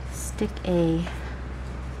stick a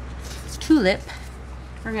tulip.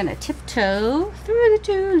 We're going to tiptoe through the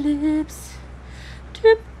tulips.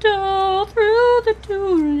 Tiptoe through the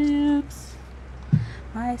tulips.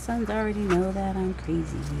 My sons already know that I'm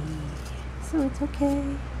crazy, so it's okay.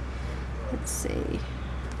 Let's see.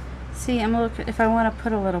 See, I'm looking. If I want to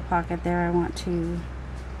put a little pocket there, I want to.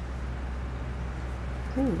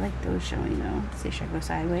 Ooh, I like those showing though. Let's see, should I go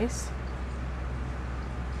sideways?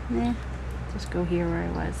 Nah, just go here where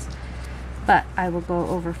I was. But I will go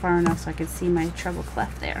over far enough so I can see my treble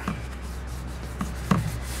clef there.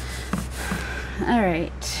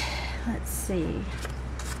 Alright, let's see.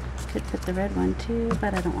 Could put the red one too,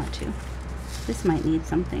 but I don't want to. This might need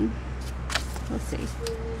something. We'll see.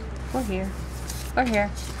 Or here. Or here.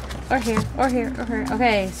 Or here. Or here. Or here.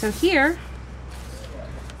 Okay, so here,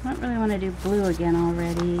 I don't really want to do blue again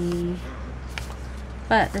already.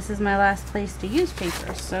 But this is my last place to use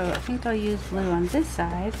paper, so I think I'll use blue on this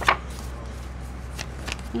side.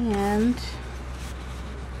 And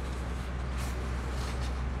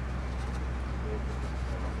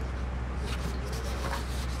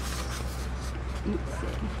let's see,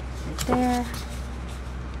 right there.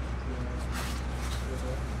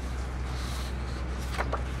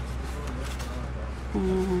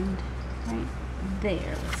 And right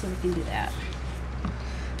there. Let's see if we can do that.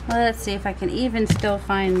 Well, let's see if I can even still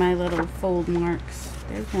find my little fold marks.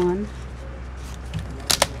 There's one.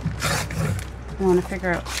 I want to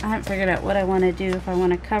figure out, I haven't figured out what I want to do. If I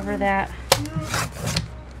want to cover that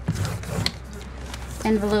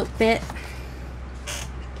envelope bit,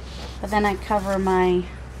 but then I cover my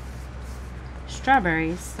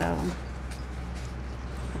strawberries. So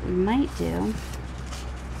what we might do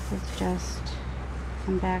is just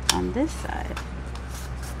come back on this side.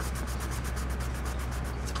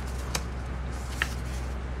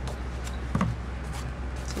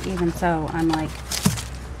 So even so, I'm like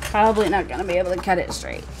probably not going to be able to cut it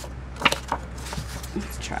straight.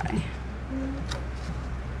 Let's try.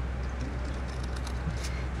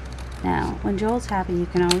 Now, when Joel's happy, you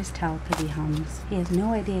can always tell because he hums. He has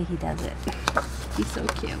no idea he does it. He's so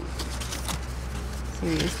cute.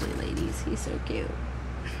 Seriously, ladies, he's so cute.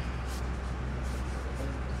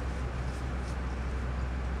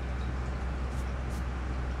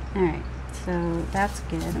 Alright, so that's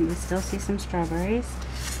good. And we still see some strawberries.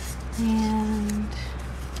 And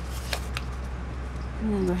I'm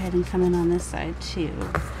going to go ahead and come in on this side too.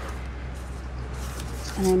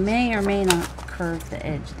 And I may or may not curve the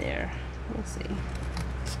edge there. We'll see.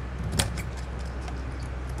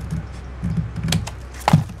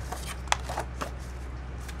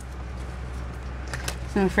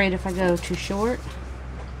 So I'm afraid if I go too short,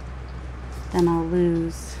 then I'll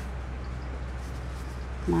lose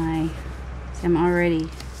my, see, I'm already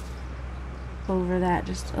over that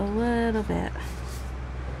just a little bit.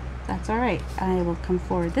 That's alright. I will come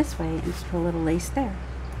forward this way and just put a little lace there.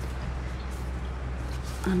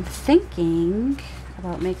 I'm thinking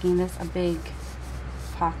about making this a big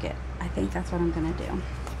pocket. I think that's what I'm going to do.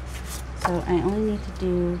 So I only need to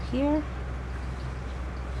do here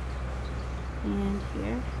and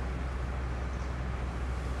here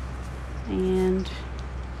and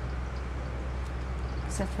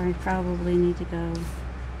except for I probably need to go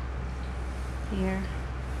here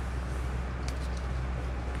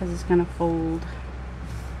because it's going to fold,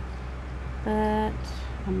 but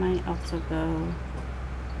I might also go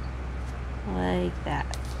like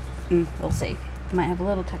that. We'll see. Might have a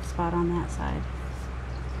little tuck spot on that side.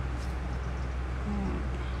 Right.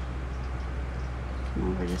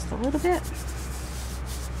 Come over just a little bit.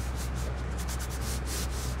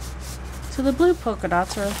 So the blue polka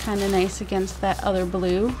dots are kind of nice against that other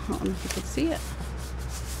blue. I don't know if you can see it.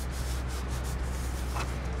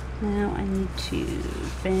 Now I need to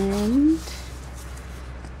bend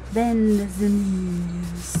the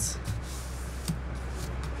knees.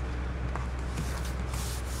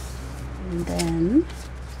 And then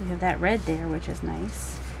we have that red there, which is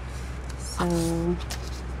nice. So,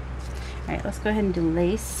 alright, let's go ahead and do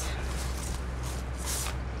lace.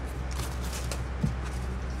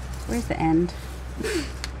 Where's the end?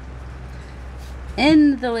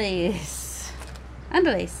 End the lace.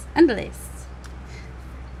 Underlace, underlace.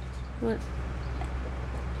 What?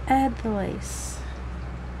 Add the lace.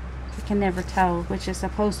 I can never tell which is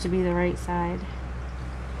supposed to be the right side.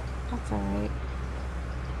 That's alright.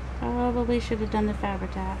 Probably should have done the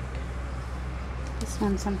Fabri-Tac. This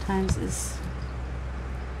one sometimes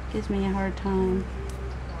gives me a hard time.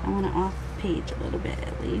 I want it off page a little bit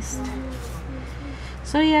at least.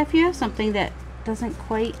 So yeah, if you have something that doesn't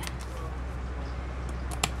quite,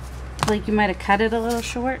 like you might have cut it a little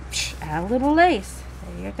short, add a little lace.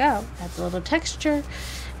 There you go. Adds a little texture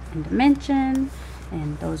and dimension,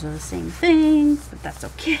 and those are the same things, but that's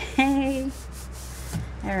okay.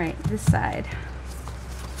 Alright, this side.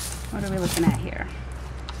 What are we looking at here?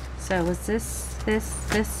 So was this,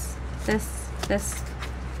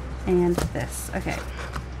 and this. Okay.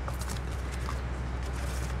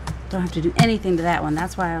 Don't have to do anything to that one.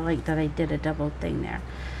 That's why I like that I did a double thing there.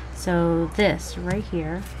 So this right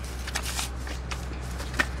here.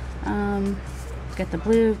 Get the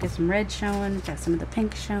blue, get some red showing, got some of the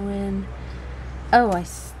pink showing. Oh, I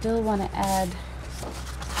still want to add,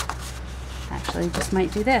 actually just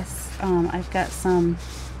might do this. I've got some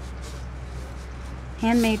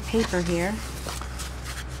handmade paper here,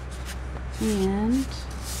 and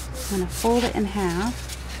I'm going to fold it in half.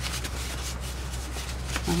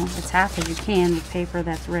 Well, it's half as you can with paper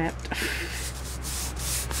that's ripped.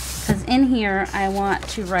 Because in here I want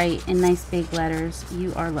to write in nice big letters,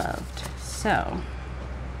 "You are loved." So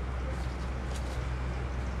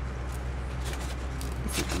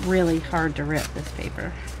it's really hard to rip this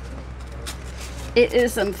paper. It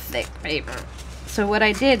is some thick paper. So what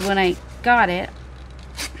I did when I got it,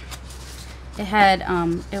 it had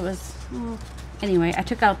it was, well, anyway, I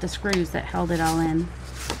took out the screws that held it all in.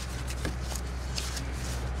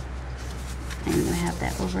 I'm going to have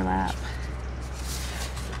that overlap.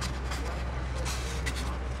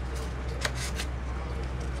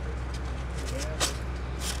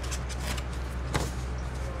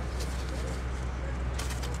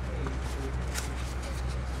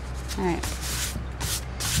 Alright.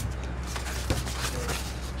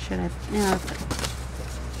 Should I? No, I'll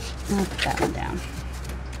put that one down.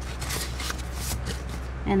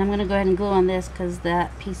 And I'm going to go ahead and glue on this because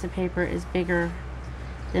that piece of paper is bigger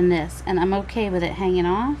than this. And I'm okay with it hanging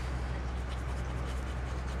off.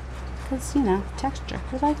 Because, you know, texture.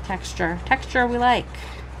 We like texture. Texture we like.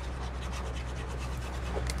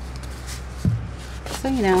 So,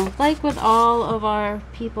 you know, like with all of our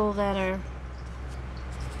people that are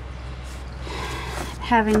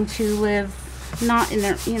having to live not in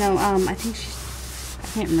their, you know, I think she's, I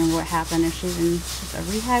can't remember what happened, if she's in just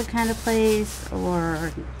a rehab kind of place,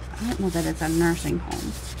 or I don't know that it's a nursing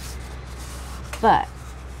home. But,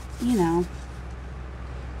 you know,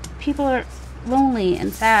 people are lonely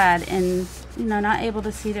and sad and, you know, not able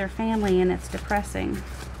to see their family, and it's depressing.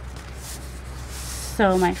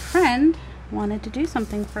 So my friend wanted to do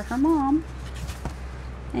something for her mom,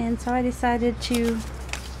 and so I decided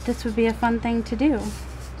this would be a fun thing to do.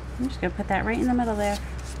 I'm just going to put that right in the middle there.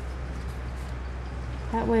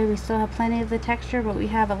 That way we still have plenty of the texture, but we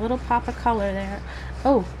have a little pop of color there.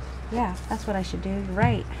 Oh, yeah, that's what I should do. You're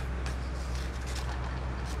right.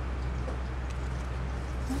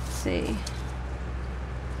 Let's see.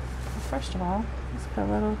 Well, first of all, let's put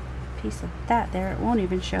a little piece of that there. It won't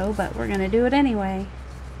even show, but we're going to do it anyway.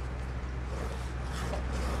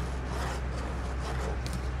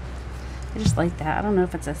 I just like that. I don't know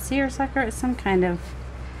if it's a seersucker. It's some kind of...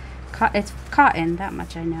 It's cotton, that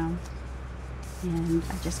much I know. And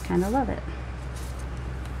I just kind of love it.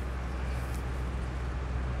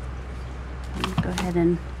 Go ahead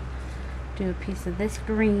and do a piece of this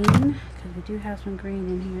green, because we do have some green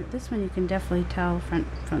in here. This one you can definitely tell front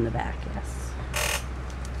from the back, yes.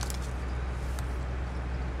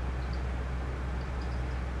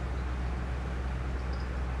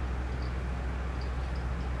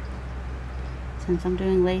 Since I'm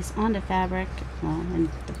doing lace onto fabric, well, and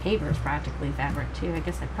the paper is practically fabric too. I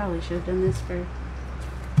guess I probably should have done this for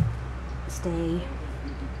stay.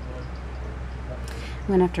 I'm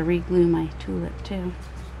gonna have to re-glue my tulip too.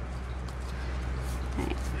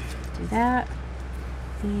 Okay, do that,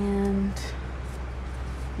 and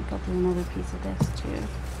I think I'll do another piece of this too.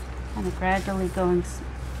 Kind of gradually going.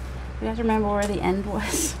 You guys remember where the end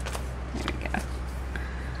was? There we go.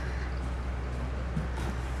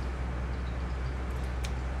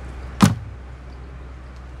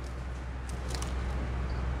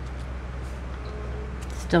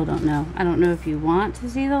 Still don't know. I don't know if you want to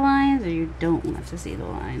see the lines or you don't want to see the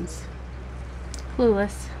lines.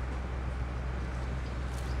 Clueless.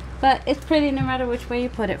 But it's pretty no matter which way you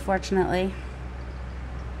put it, fortunately.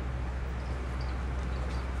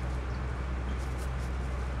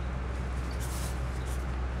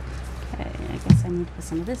 Okay, I guess I need to put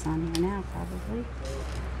some of this on here now, probably.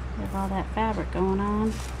 With all that fabric going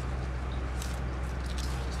on.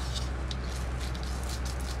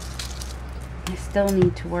 I still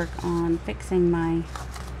need to work on fixing my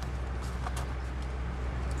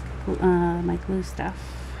my glue stuff.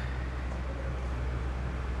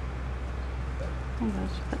 I'll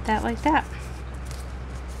just put that like that.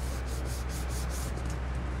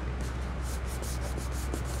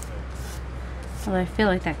 Well, I feel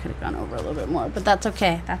like that could have gone over a little bit more, but that's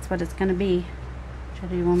okay. That's what it's going to be. Try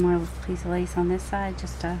to do one more piece of lace on this side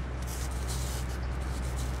just to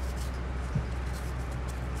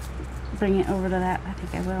bring it over to that. I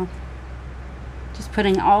think I will. Just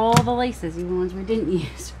putting all the laces, even ones we didn't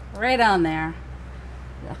use, right on there.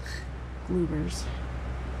 Ugh, gloobers.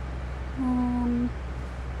 There we go.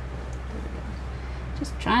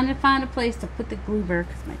 Just trying to find a place to put the gloober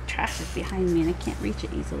because my trash is behind me and I can't reach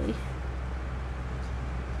it easily.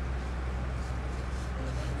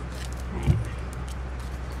 Alright.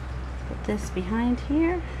 Put this behind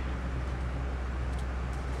here.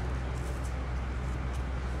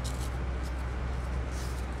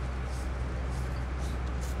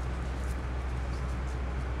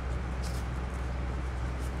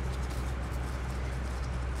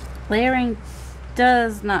 Layering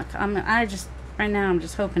does not, right now I'm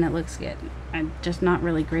just hoping it looks good. I'm just not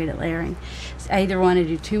really great at layering. So I either want to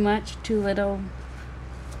do too much, too little,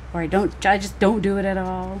 or I just don't do it at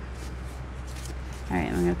all.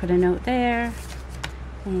 Alright, I'm going to put a note there,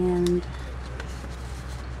 and I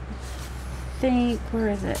think, where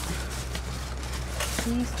is it?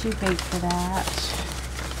 He's too big for that.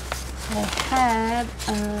 I had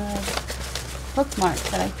a bookmark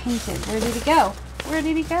that I painted. Where did he go? Where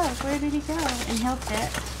did he go? Where did he go? And he'll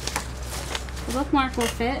fit. The bookmark will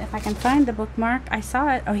fit if I can find the bookmark. I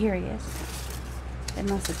saw it. Oh, here he is.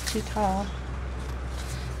 Unless it's too tall.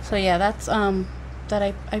 So yeah, that's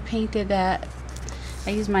that I painted that.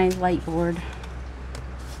 I used my light board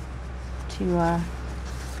to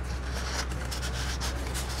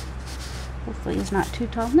hopefully he's not too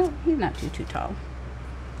tall. No, he's not too tall.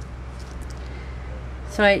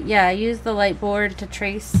 So I used the light board to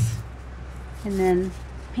trace and then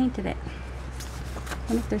painted it. I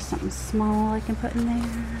wonder if there's something small I can put in there.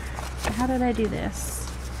 How did I do this?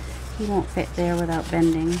 He won't fit there without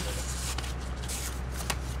bending.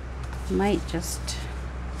 Might just,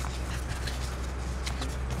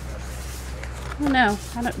 I don't know.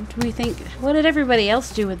 Do we think, what did everybody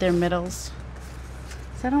else do with their middles?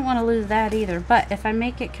 So I don't want to lose that either. But if I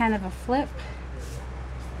make it kind of a flip,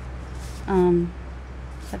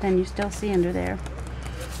 but then you still see under there.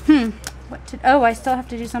 Oh, I still have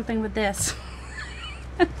to do something with this.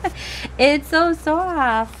 It's so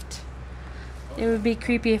soft. It would be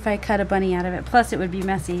creepy if I cut a bunny out of it. Plus it would be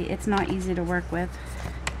messy. It's not easy to work with.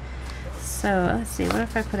 So let's see, what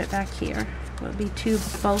if I put it back here? Will it be too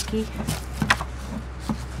bulky?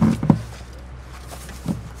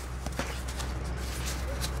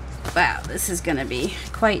 Wow, this is gonna be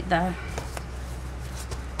quite the...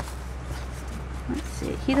 Let's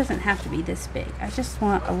see, he doesn't have to be this big. I just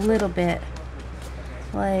want a little bit,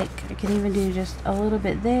 like, I can even do just a little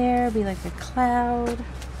bit there, be like a cloud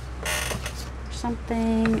or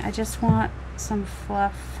something. I just want some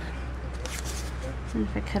fluff. And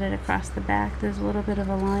if I cut it across the back, there's a little bit of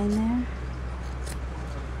a line there.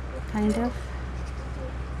 Kind of.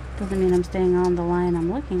 Doesn't mean I'm staying on the line I'm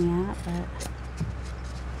looking at, but...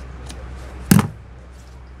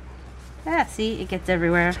 Yeah, see, it gets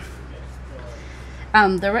everywhere.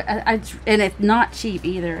 And it's not cheap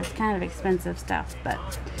either. It's kind of expensive stuff, but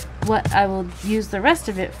what I will use the rest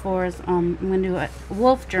of it for is I'm going to do a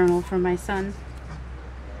wolf journal for my son.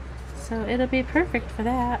 So it'll be perfect for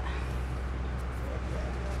that.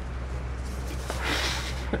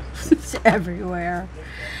 It's everywhere.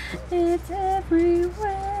 It's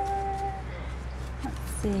everywhere. Let's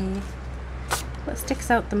see. What sticks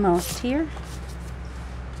out the most here?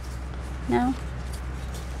 No?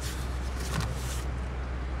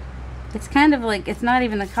 It's kind of like, it's not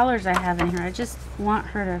even the colors I have in here. I just want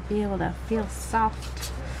her to be able to feel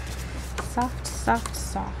soft. Soft, soft,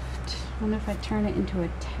 soft. I wonder if I turn it into a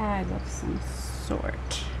tag of some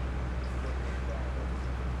sort.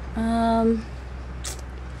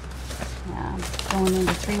 Yeah, I'm going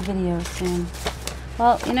into 3 videos soon.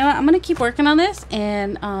 Well, you know what? I'm going to keep working on this,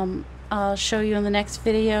 and I'll show you in the next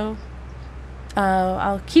video.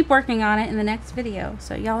 I'll keep working on it in the next video.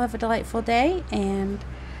 So y'all have a delightful day, and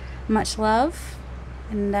much love,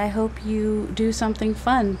 and I hope you do something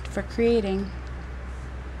fun for creating.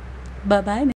 Bye-bye.